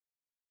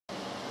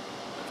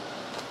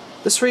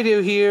This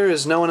radio here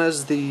is known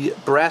as the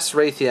Brass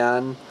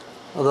Raytheon,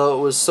 although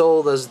it was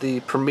sold as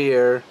the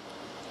Premier,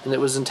 and it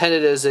was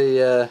intended as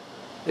a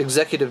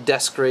executive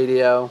desk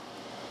radio.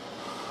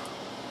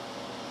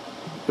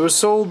 It was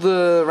sold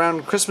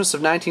around Christmas of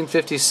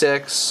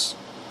 1956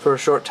 for a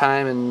short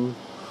time, and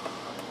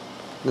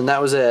then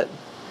that was it.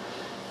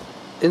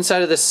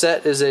 Inside of this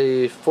set is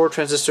a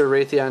 4-transistor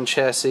Raytheon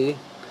chassis,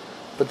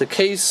 but the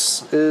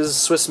case is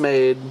Swiss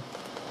made.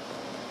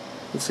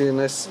 You can see a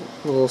nice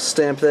little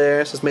stamp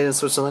there. It says made in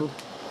Switzerland.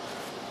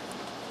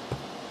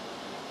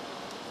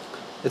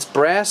 It's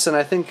brass and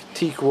I think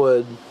teak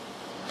wood.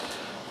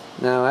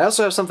 Now I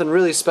also have something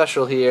really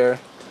special here.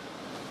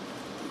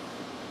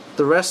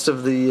 The rest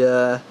of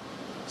the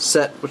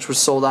set, which was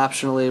sold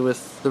optionally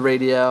with the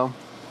radio,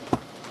 you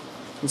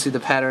can see the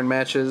pattern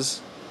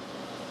matches.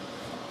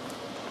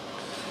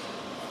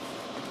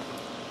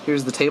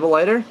 Here's the table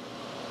lighter.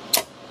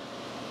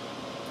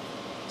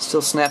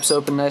 Still snaps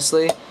open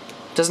nicely.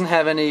 Doesn't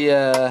have any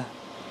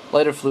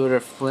lighter fluid or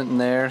flint in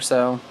there,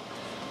 so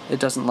it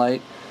doesn't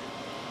light.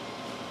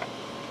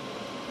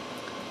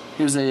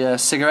 Here's a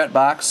cigarette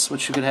box,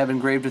 which you could have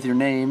engraved with your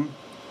name.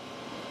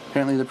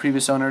 Apparently the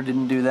previous owner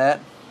didn't do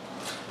that.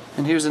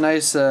 And here's a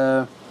nice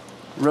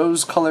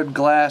rose-colored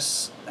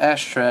glass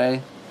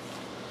ashtray.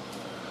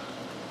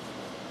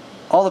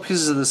 All the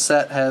pieces of the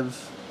set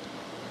have,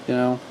 you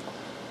know,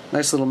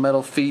 nice little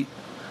metal feet.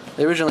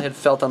 They originally had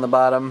felt on the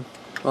bottom.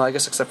 Well, I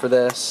guess except for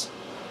this.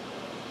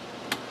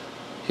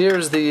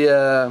 Here's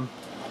the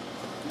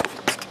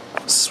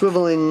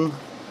swiveling,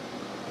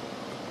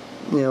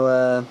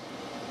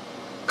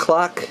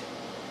 clock,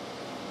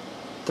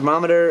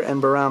 thermometer, and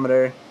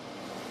barometer.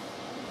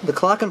 The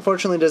clock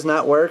unfortunately does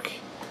not work.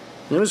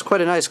 And it was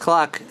quite a nice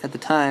clock at the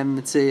time.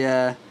 It's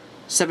a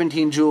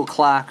 17 joule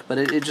clock, but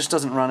it just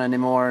doesn't run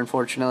anymore,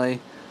 unfortunately.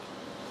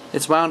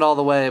 It's wound all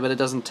the way, but it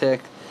doesn't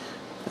tick.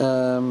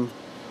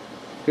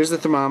 Here's the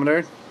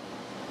thermometer.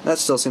 That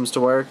still seems to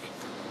work.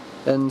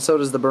 And so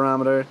does the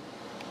barometer.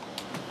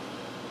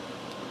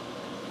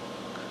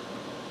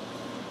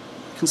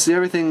 You can see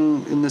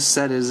everything in this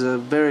set is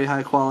very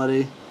high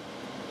quality.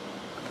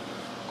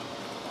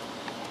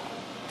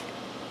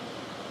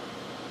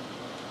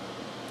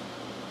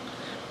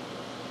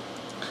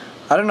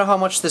 I don't know how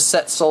much this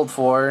set sold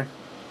for.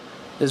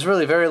 There's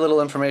really very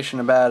little information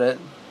about it.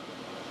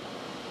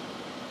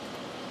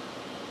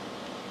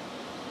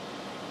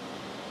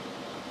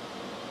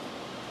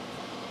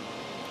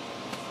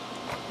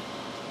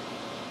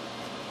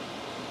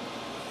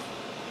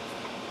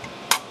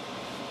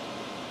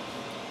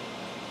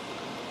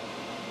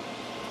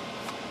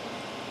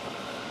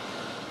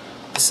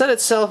 The set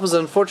itself was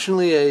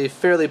unfortunately a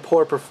fairly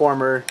poor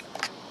performer.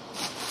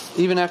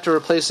 Even after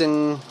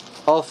replacing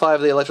all 5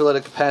 of the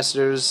electrolytic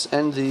capacitors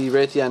and the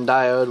Raytheon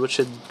diode, which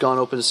had gone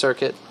open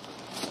circuit.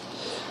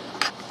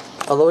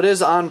 Although it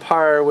is on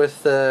par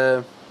with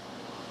the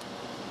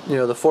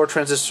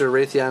 4-transistor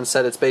Raytheon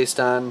set it's based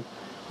on,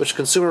 which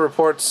Consumer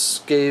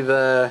Reports gave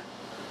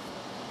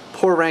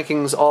poor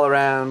rankings all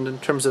around in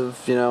terms of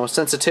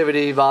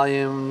sensitivity,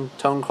 volume,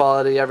 tone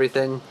quality,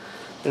 everything.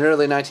 In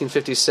early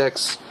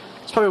 1956,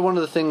 it's probably one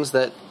of the things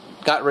that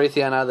got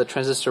Raytheon out of the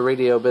transistor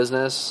radio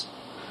business.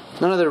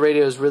 None of their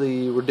radios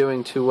really were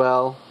doing too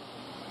well.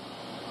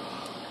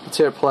 Let's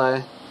hear it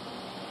play.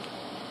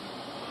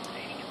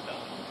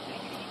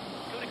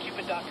 Go to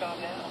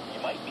Cupid.com now.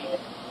 You might be right.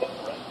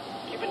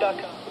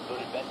 Cupid.com.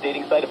 Voted best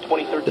dating site of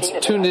 2013.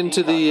 It's tuned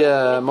into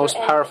the most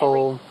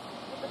powerful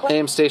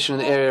AM station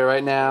in the area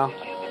right now.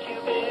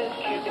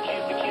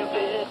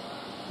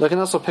 They can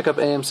also pick up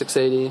AM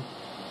 680.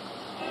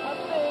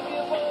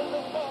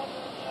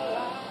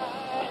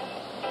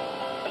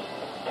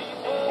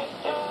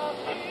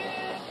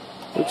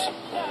 Oops.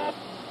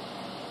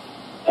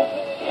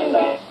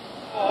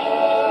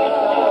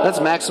 That's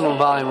maximum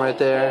volume right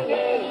there.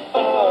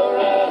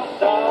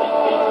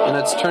 And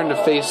it's turned to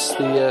face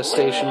the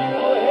station.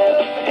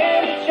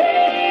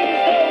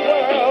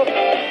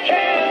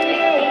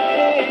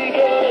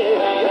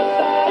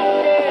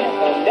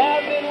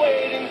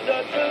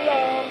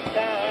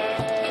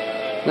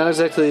 Not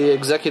exactly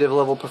executive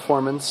level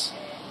performance.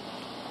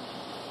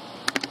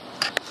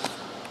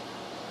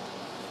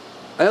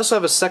 I also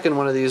have a second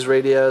one of these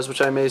radios,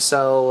 which I may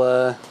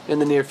sell in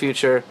the near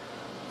future.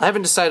 I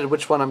haven't decided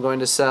which one I'm going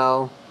to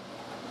sell.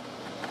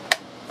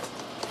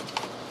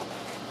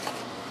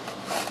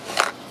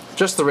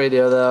 Just the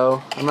radio,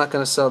 though. I'm not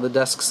going to sell the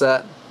desk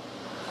set.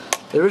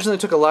 They originally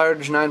took a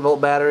large 9-volt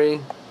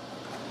battery,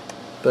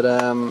 but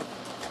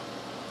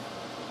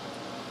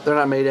they're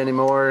not made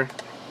anymore,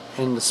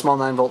 and the small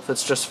 9-volt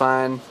fits just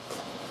fine.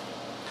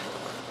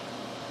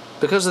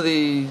 Because of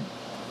the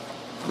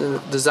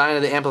design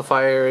of the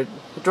amplifier, it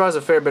draws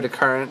a fair bit of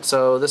current,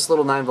 so this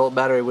little 9-volt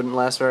battery wouldn't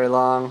last very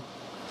long.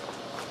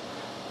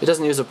 It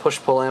doesn't use a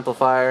push-pull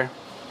amplifier.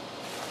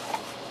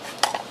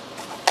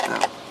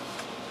 Now,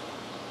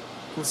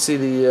 let's see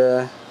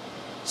the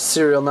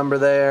serial number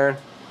there.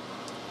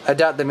 I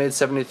doubt they made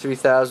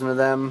 73,000 of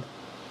them.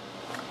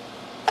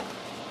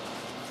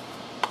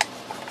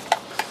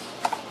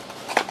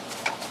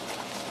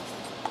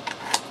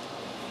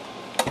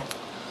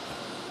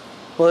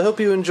 Well, I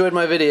hope you enjoyed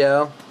my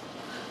video.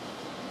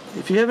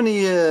 If you have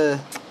any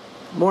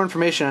more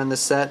information on this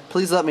set,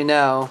 please let me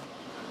know.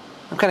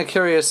 I'm kind of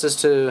curious as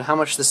to how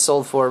much this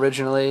sold for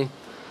originally.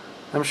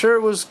 I'm sure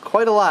it was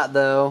quite a lot,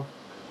 though,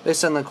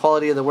 based on the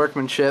quality of the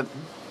workmanship.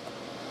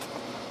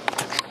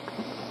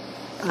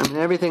 I mean,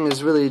 everything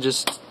is really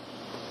just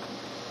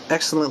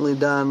excellently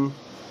done.